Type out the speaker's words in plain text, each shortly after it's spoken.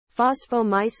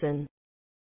Fosfomycin.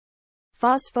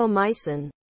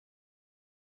 Fosfomycin.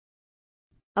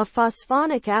 A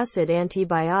phosphonic acid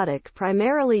antibiotic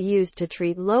primarily used to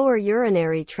treat lower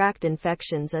urinary tract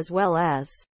infections as well as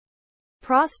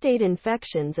prostate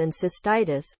infections and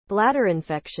cystitis, bladder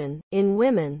infection, in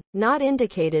women, not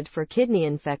indicated for kidney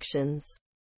infections.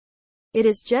 It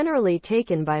is generally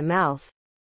taken by mouth.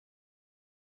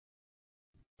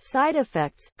 Side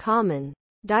effects, common.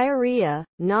 Diarrhea,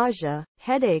 nausea,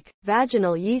 headache,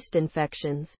 vaginal yeast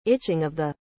infections, itching of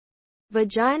the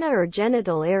vagina or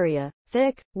genital area,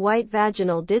 thick, white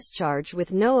vaginal discharge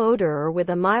with no odor or with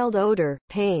a mild odor,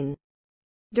 pain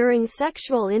during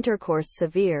sexual intercourse,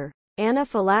 severe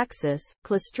anaphylaxis,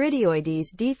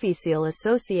 Clostridioides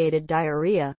difficile-associated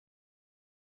diarrhea.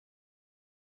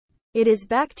 It is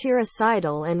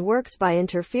bactericidal and works by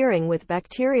interfering with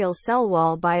bacterial cell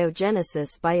wall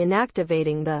biogenesis by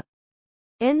inactivating the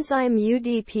enzyme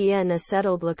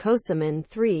UDP-N-acetylglucosamine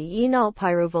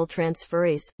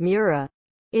 3-enolpyruvyltransferase, MurA.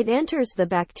 It enters the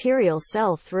bacterial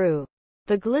cell through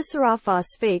the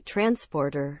glycerophosphate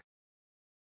transporter.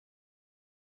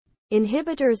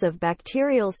 Inhibitors of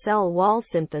bacterial cell wall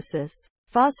synthesis.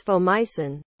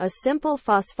 Fosfomycin, a simple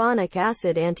phosphonic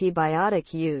acid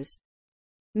antibiotic used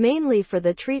mainly for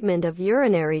the treatment of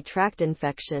urinary tract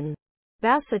infection.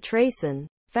 Bacitracin,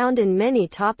 found in many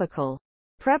topical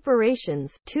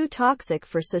preparations, too toxic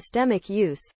for systemic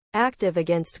use, active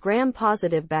against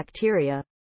gram-positive bacteria.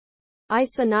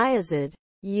 Isoniazid,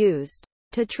 used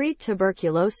to treat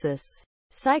tuberculosis.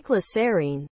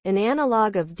 Cycloserine, an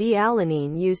analog of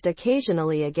D-alanine used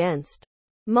occasionally against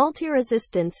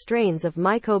multiresistant strains of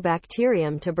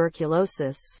Mycobacterium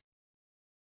tuberculosis.